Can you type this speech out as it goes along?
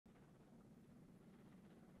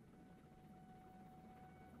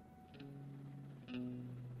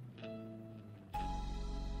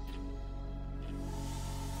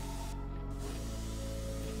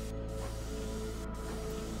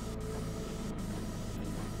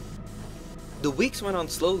The weeks went on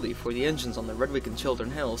slowly for the engines on the Redwick and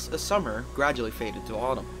Chiltern Hills as summer gradually faded to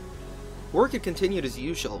autumn. Work had continued as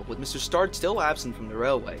usual, with Mr. Start still absent from the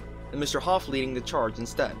railway, and Mr. Hoff leading the charge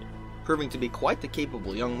instead, proving to be quite the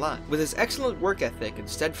capable young lad. With his excellent work ethic and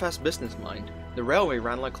steadfast business mind, the railway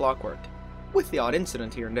ran like clockwork, with the odd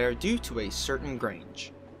incident here and there due to a certain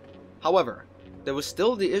Grange. However, there was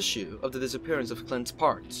still the issue of the disappearance of Clint's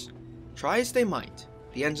parts. Try as they might,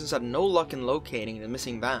 the engines had no luck in locating the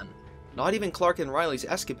missing van. Not even Clark and Riley's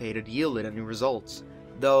escapade had yielded any results,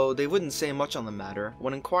 though they wouldn't say much on the matter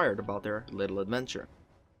when inquired about their little adventure.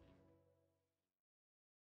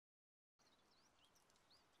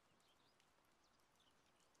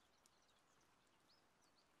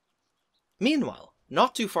 Meanwhile,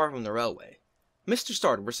 not too far from the railway, Mr.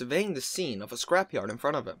 Start was surveying the scene of a scrapyard in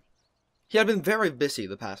front of him. He had been very busy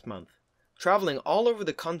the past month, traveling all over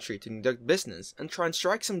the country to conduct business and try and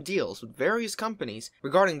strike some deals with various companies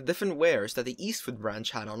regarding the different wares that the Eastwood branch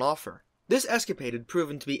had on offer. This escapade had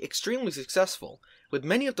proven to be extremely successful, with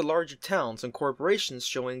many of the larger towns and corporations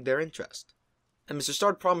showing their interest, and Mr.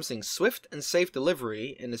 Start promising swift and safe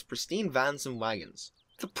delivery in his pristine vans and wagons.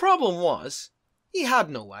 The problem was, he had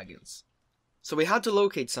no wagons, so he had to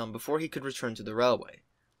locate some before he could return to the railway.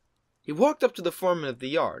 He walked up to the foreman of the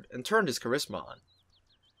yard and turned his charisma on.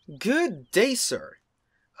 "Good day, sir.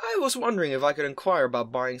 I was wondering if I could inquire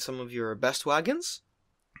about buying some of your best wagons?"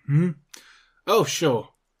 Oh, sure.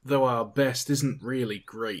 Though our best isn't really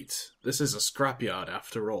great. This is a scrapyard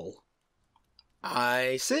after all.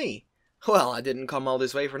 I see. Well, I didn't come all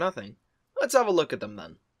this way for nothing. Let's have a look at them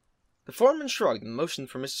then. The foreman shrugged and motioned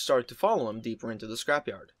for Mr. Start to follow him deeper into the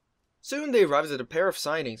scrapyard. Soon they arrived at a pair of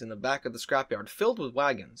sidings in the back of the scrapyard filled with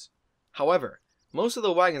wagons. However, most of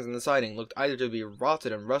the wagons in the siding looked either to be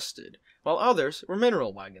rotted and rusted, while others were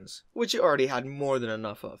mineral wagons, which he already had more than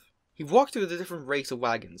enough of. He walked through the different rakes of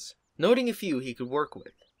wagons, noting a few he could work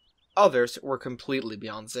with. Others were completely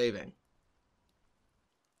beyond saving.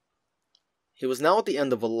 He was now at the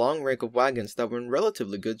end of a long rake of wagons that were in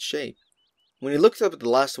relatively good shape. When he looked up at the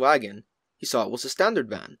last wagon, he saw it was a standard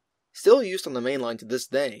van, still used on the main line to this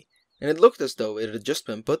day, and it looked as though it had just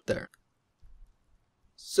been put there.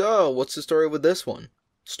 "So, what's the story with this one?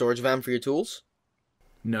 Storage van for your tools?"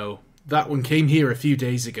 No, that one came here a few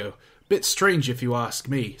days ago. Bit strange if you ask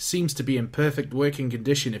me. Seems to be in perfect working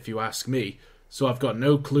condition if you ask me, so I've got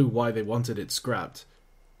no clue why they wanted it scrapped.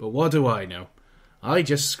 But what do I know? I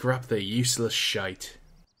just scrap the useless shite.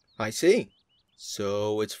 "I see.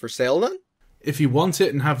 So it's for sale then?" If you want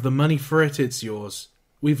it and have the money for it, it's yours.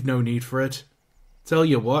 We've no need for it. Tell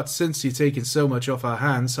you what, since you're taking so much off our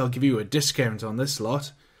hands, I'll give you a discount on this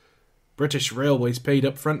lot. British Railways paid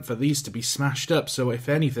up front for these to be smashed up, so if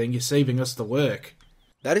anything, you're saving us the work.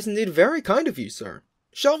 "That is indeed very kind of you, sir.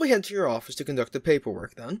 Shall we head to your office to conduct the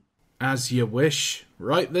paperwork then?" As you wish.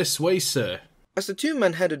 Right this way, sir. As the two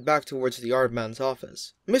men headed back towards the yardman's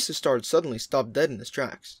office, Mr. Start suddenly stopped dead in his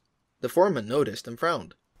tracks. The foreman noticed and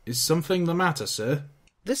frowned. Is something the matter, sir?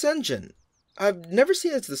 "This engine. I've never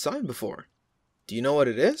seen its design before. Do you know what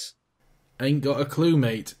it is?" Ain't got a clue,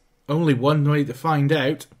 mate. Only one way to find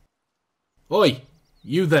out. Oi,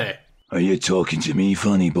 you there. Are you talking to me,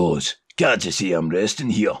 funny boss? Can't you see I'm resting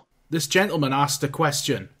here? This gentleman asked a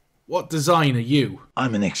question. What design are you?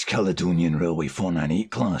 I'm an ex-Caledonian Railway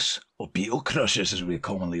 498 class, or beetle crushers as we're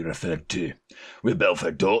commonly referred to. We're built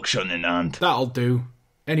for dock shunting and... That'll do.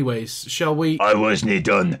 Anyways, shall we... I wasn't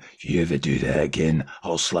done. If you ever do that again,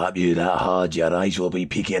 I'll slap you that hard your eyes will be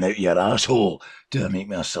peeking out your asshole. Do I make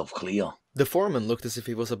myself clear? The foreman looked as if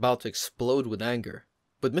he was about to explode with anger,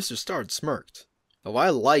 but Mr. Start smirked. "Oh, I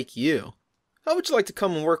like you. How would you like to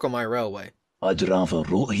come and work on my railway?" I'd rather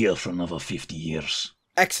rot here for another 50 years.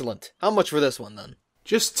 "Excellent. How much for this one then?"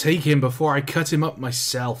 Just take him before I cut him up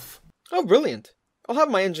myself. "Oh, brilliant. I'll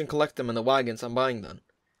have my engine collect them in the wagons I'm buying then.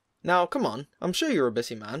 Now, come on, I'm sure you're a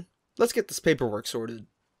busy man. Let's get this paperwork sorted."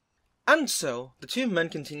 And so, the two men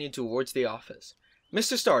continued towards the office,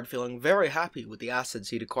 Mr. Start feeling very happy with the assets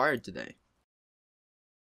he'd acquired today.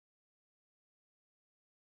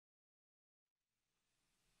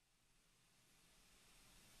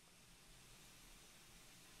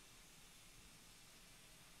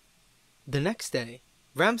 The next day,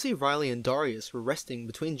 Ramsay, Riley, and Darius were resting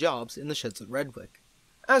between jobs in the sheds at Redwick.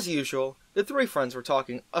 As usual, the three friends were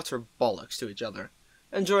talking utter bollocks to each other,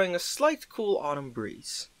 enjoying a slight cool autumn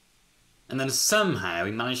breeze. And then somehow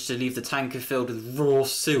we managed to leave the tanker filled with raw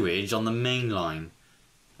sewage on the main line.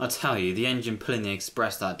 I tell you, the engine pulling the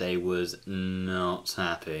express that day was not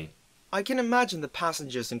happy. I can imagine the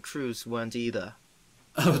passengers and crews weren't either.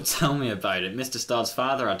 Oh, tell me about it. Mr. Starr's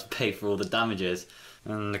father had to pay for all the damages.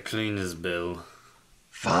 And the cleaner's bill.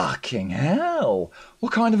 Fucking hell!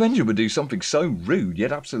 What kind of engine would do something so rude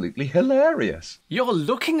yet absolutely hilarious? You're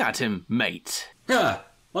looking at him, mate. Ah,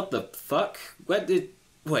 what the fuck?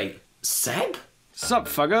 Wait, Seb? Sup,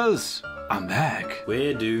 fuggers? I'm back.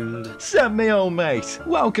 We're doomed. Seb, me old mate,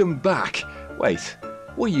 welcome back. Wait,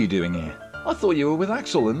 what are you doing here? I thought you were with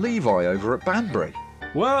Axel and Levi over at Banbury.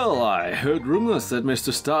 Well, I heard rumours that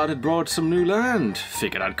Mr. Starr had brought some new land.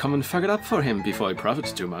 Figured I'd come and fuck it up for him before he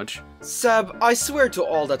profits too much. Seb, I swear to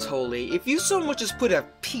all that's holy, if you so much as put a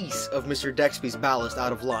piece of Mr. Dexby's ballast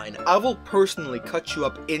out of line, I will personally cut you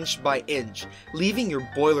up inch by inch, leaving your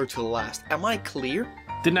boiler to last. Am I clear?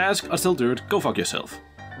 Didn't ask, I'll still do it. Go fuck yourself.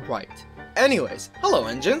 Right. Anyways, hello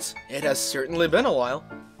engines. It has certainly been a while.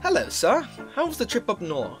 Hello, sir. How was the trip up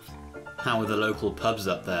north? How are the local pubs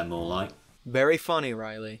up there, more like? Very funny,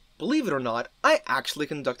 Riley. Believe it or not, I actually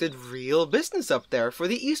conducted real business up there for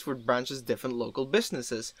the Eastward branch's different local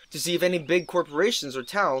businesses, to see if any big corporations or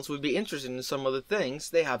towns would be interested in some of the things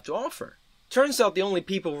they have to offer. Turns out the only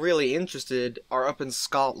people really interested are up in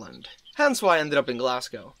Scotland, hence why I ended up in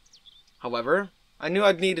Glasgow. However, I knew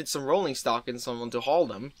I'd needed some rolling stock and someone to haul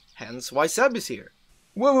them, hence why Seb is here.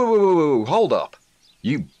 Whoa, hold up.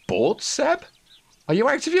 You bought Seb? Are you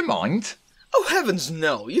out of your mind? Oh heavens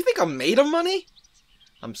no! You think I'm made of money?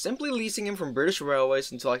 I'm simply leasing him from British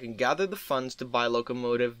Railways until I can gather the funds to buy a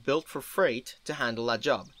locomotive built for freight to handle that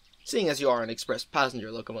job, seeing as you are an express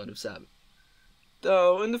passenger locomotive, Seb.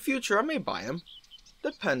 Though, in the future I may buy him,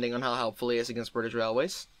 depending on how helpful he is against British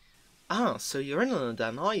Railways. Ah, so you're in London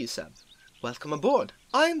then, are you, Seb? Welcome aboard.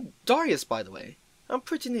 I'm Darius, by the way. I'm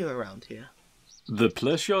pretty new around here. The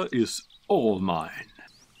pleasure is all mine.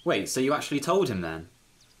 Wait, so you actually told him then?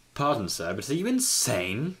 Pardon, sir, but are you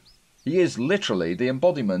insane? He is literally the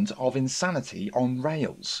embodiment of insanity on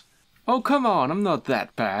rails. Oh, come on, I'm not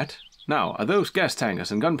that bad. Now, are those gas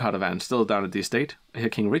tankers and gunpowder vans still down at the estate? I hear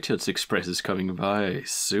King Richard's Express is coming by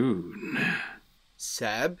soon.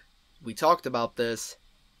 Seb, we talked about this.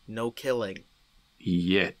 No killing.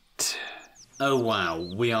 Yet. Oh wow,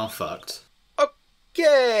 we are fucked.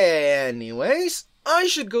 Okay, anyways, I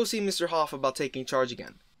should go see Mr. Hoff about taking charge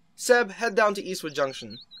again. Seb, head down to Eastwood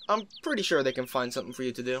Junction. I'm pretty sure they can find something for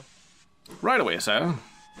you to do. Right away, sir.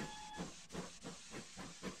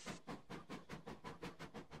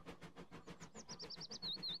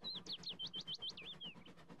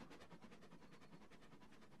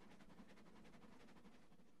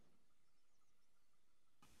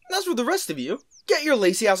 As for the rest of you, get your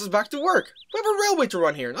lazy asses back to work. We have a railway to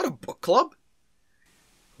run here, not a book club.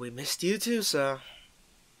 We missed you too, sir.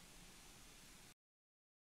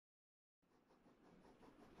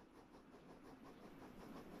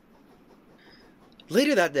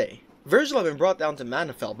 Later that day, Virgil had been brought down to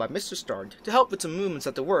Manifeld by Mr. Stard to help with some movements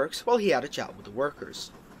at the works while he had a chat with the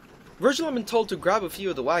workers. Virgil had been told to grab a few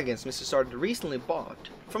of the wagons Mr. Stard had recently bought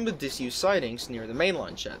from the disused sidings near the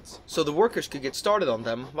mainline sheds, so the workers could get started on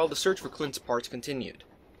them while the search for Clint's parts continued.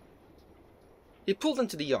 He pulled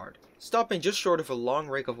into the yard, stopping just short of a long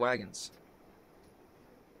rake of wagons.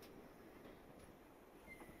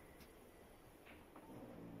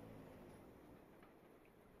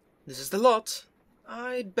 This is the lot.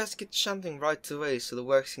 I'd best get chanting right away so the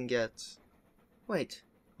works can get... Wait,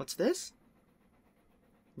 what's this?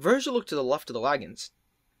 Virgil looked to the left of the wagons.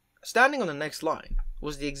 Standing on the next line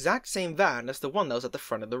was the exact same van as the one that was at the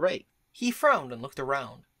front of the rake. He frowned and looked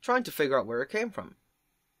around, trying to figure out where it came from.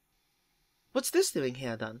 What's this doing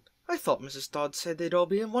here then? I thought Mrs. Dodd said they'd all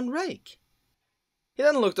be in one rake. He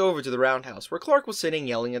then looked over to the roundhouse where Clark was sitting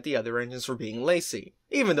yelling at the other engines for being lazy,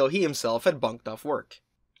 even though he himself had bunked off work.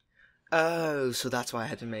 Oh, so that's why I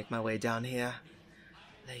had to make my way down here.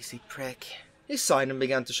 Lazy prick. He sighed and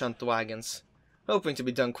began to shunt the wagons, hoping to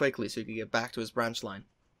be done quickly so he could get back to his branch line.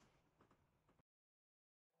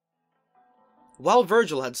 While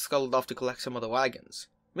Virgil had scuttled off to collect some of the wagons,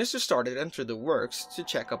 Mr. Stard had entered the works to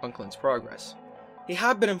check up on Clint's progress. He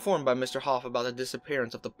had been informed by Mr. Hoff about the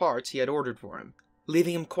disappearance of the parts he had ordered for him,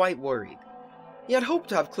 leaving him quite worried. He had hoped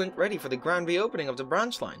to have Clint ready for the grand reopening of the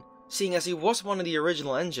branch line, seeing as he was one of the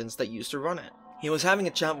original engines that used to run it. He was having a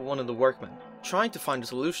chat with one of the workmen, trying to find a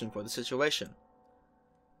solution for the situation.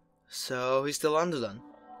 So, he's still underdone?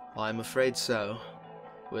 I'm afraid so.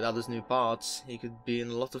 Without his new parts, he could be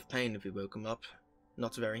in a lot of pain if you woke him up.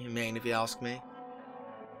 Not very humane if you ask me.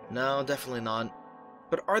 No, definitely not.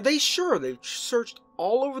 But are they sure they've searched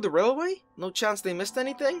all over the railway? No chance they missed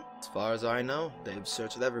anything? As far as I know, they've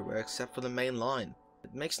searched everywhere except for the main line.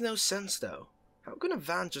 It makes no sense though. How can a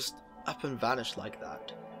van just up and vanish like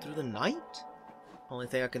that? Through the night? Only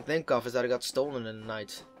thing I can think of is that it got stolen in the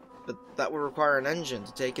night. But that would require an engine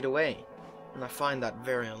to take it away, and I find that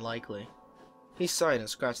very unlikely. He sighed and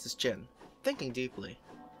scratched his chin, thinking deeply.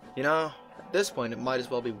 You know, at this point it might as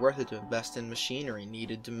well be worth it to invest in machinery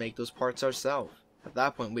needed to make those parts ourselves. At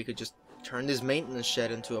that point we could just turn this maintenance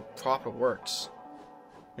shed into a proper works.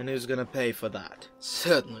 And who's gonna pay for that?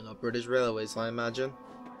 Certainly not British Railways, I imagine.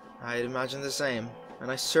 I'd imagine the same, and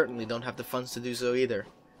I certainly don't have the funds to do so either.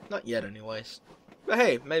 Not yet anyways. But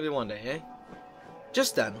hey, maybe one day, eh?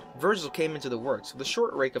 Just then, Virgil came into the works with a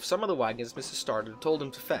short rake of some of the wagons Mr. Starter told him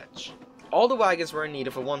to fetch. All the wagons were in need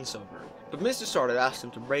of a once-over, but Mr. Starter asked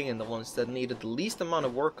him to bring in the ones that needed the least amount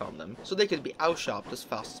of work on them so they could be outshopped as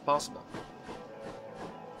fast as possible.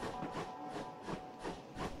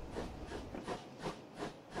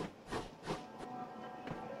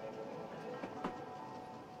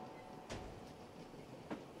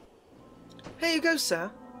 Here you go, sir.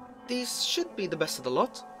 These should be the best of the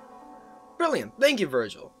lot. Brilliant, thank you,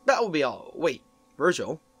 Virgil. That will be all. Wait,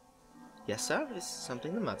 Virgil? Yes, sir, is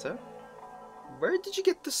something the matter? Where did you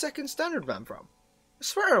get the second standard van from? I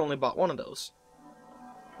swear I only bought one of those.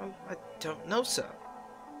 Oh, I don't know, sir.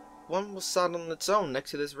 One was sat on its own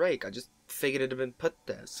next to this rake. I just figured it had been put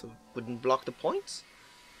there so it wouldn't block the points.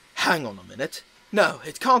 Hang on a minute. No,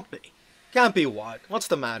 it can't be. Can't be what? What's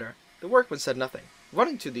the matter? The workman said nothing,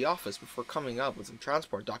 running to the office before coming out with some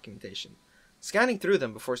transport documentation, scanning through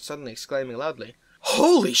them before suddenly exclaiming loudly,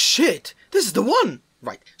 "Holy shit! This is the one!"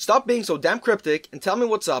 Right, stop being so damn cryptic and tell me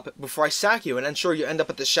what's up before I sack you and ensure you end up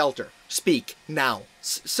at the shelter. Speak, now.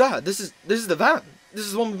 Sir, this is the van. This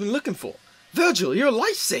is the one we've been looking for. Virgil, you're a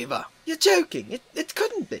lifesaver. You're joking. It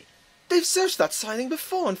couldn't be. They've searched that siding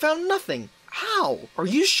before and found nothing. How? Are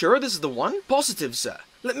you sure this is the one? Positive, sir.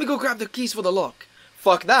 Let me go grab the keys for the lock.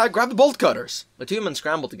 Fuck that, grab the bolt cutters. The two men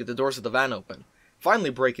scrambled to get the doors of the van open, finally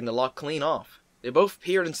breaking the lock clean off. They both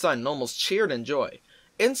peered inside and almost cheered in joy.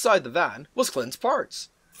 Inside the van was Clint's parts.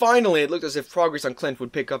 Finally, it looked as if progress on Clint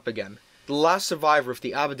would pick up again. The last survivor of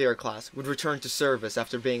the Aberdare class would return to service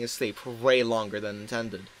after being asleep for way longer than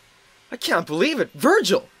intended. I can't believe it!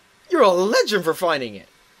 Virgil! You're a legend for finding it!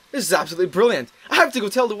 This is absolutely brilliant! I have to go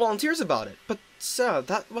tell the volunteers about it! But, sir,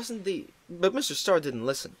 that wasn't the... But Mr. Starr didn't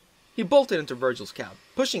listen. He bolted into Virgil's cab,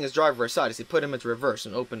 pushing his driver aside as he put him into reverse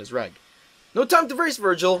and opened his reg. No time to race,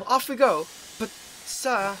 Virgil! Off we go! But,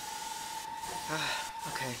 sir...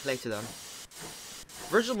 Okay, later then.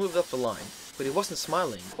 Virgil moved up the line, but he wasn't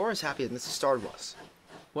smiling or as happy as Mr. Starr was.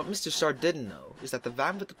 What Mr. Starr didn't know is that the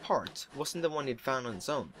van with the parts wasn't the one he'd found on his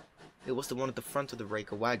own. It was the one at the front of the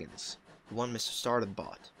rake of wagons, the one Mr. Starr had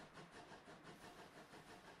bought.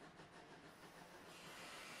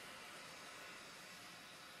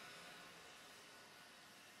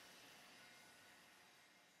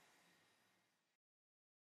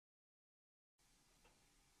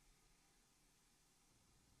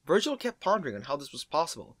 Virgil kept pondering on how this was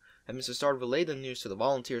possible, and Mr. Starr relayed the news to the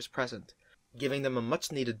volunteers present, giving them a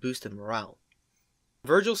much-needed boost in morale.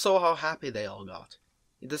 Virgil saw how happy they all got.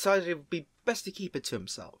 He decided it would be best to keep it to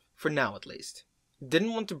himself, for now at least. He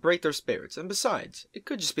didn't want to break their spirits, and besides, it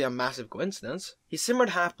could just be a massive coincidence. He simmered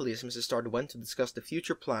happily as Mr. Starr went to discuss the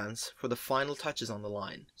future plans for the final touches on the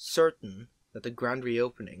line, certain that the grand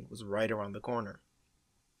reopening was right around the corner.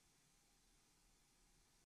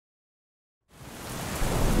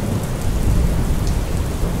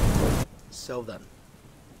 So then,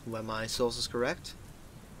 were my sources correct?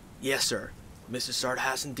 Yes, sir. Mr. Starr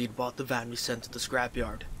has indeed bought the van we sent to the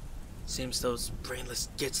scrapyard. Seems those brainless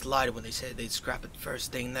gits lied when they said they'd scrap it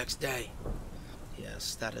first thing next day.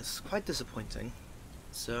 Yes, that is quite disappointing.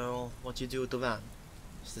 So, what do you do with the van?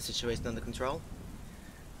 Is the situation under control?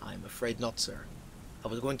 I'm afraid not, sir. I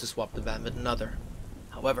was going to swap the van with another.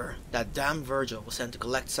 However, that damn Virgil was sent to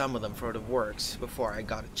collect some of them for the works before I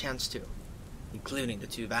got a chance to, including the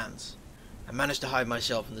two vans. I managed to hide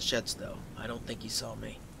myself in the sheds, though. I don't think he saw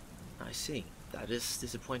me. I see. That is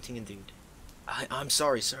disappointing indeed. I'm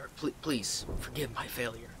sorry, sir. Please, forgive my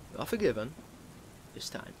failure. You're forgiven. This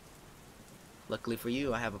time. Luckily for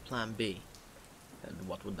you, I have a plan B. And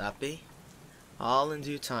what would that be? All in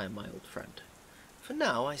due time, my old friend. For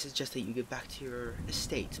now, I suggest that you get back to your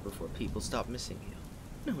estate before people stop missing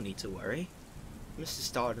you. No need to worry. Mr.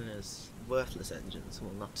 Starr and his worthless engines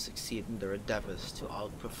will not succeed in their endeavors to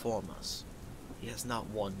outperform us. He has not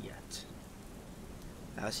won yet.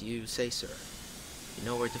 As you say, sir, you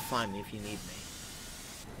know where to find me if you need me.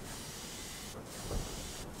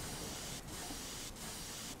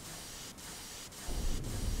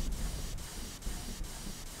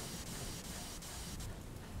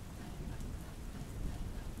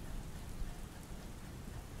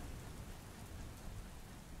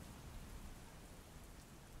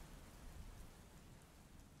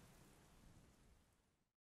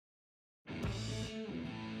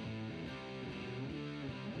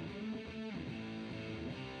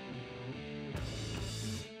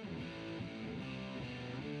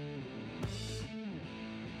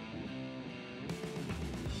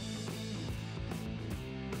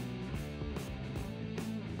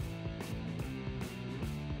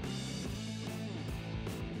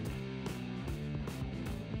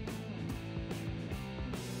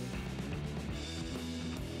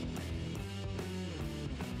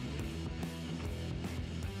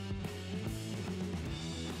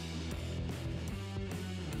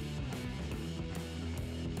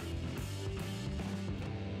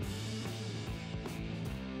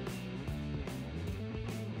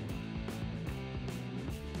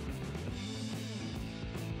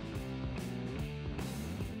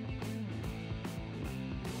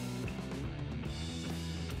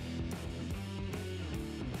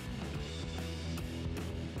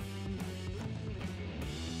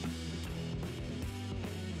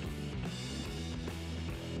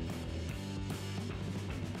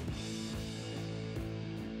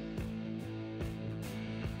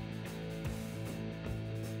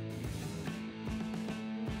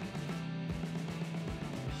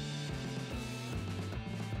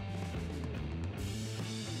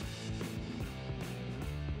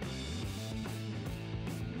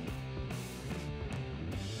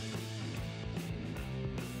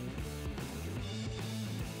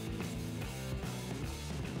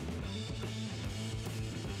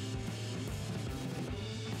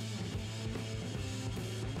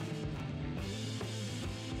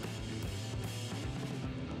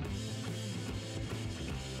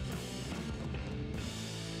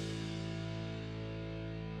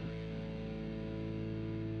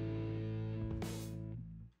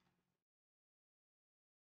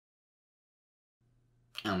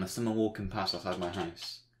 And there's someone walking past outside my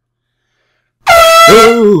house.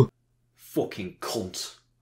 Oh! Fucking cunt.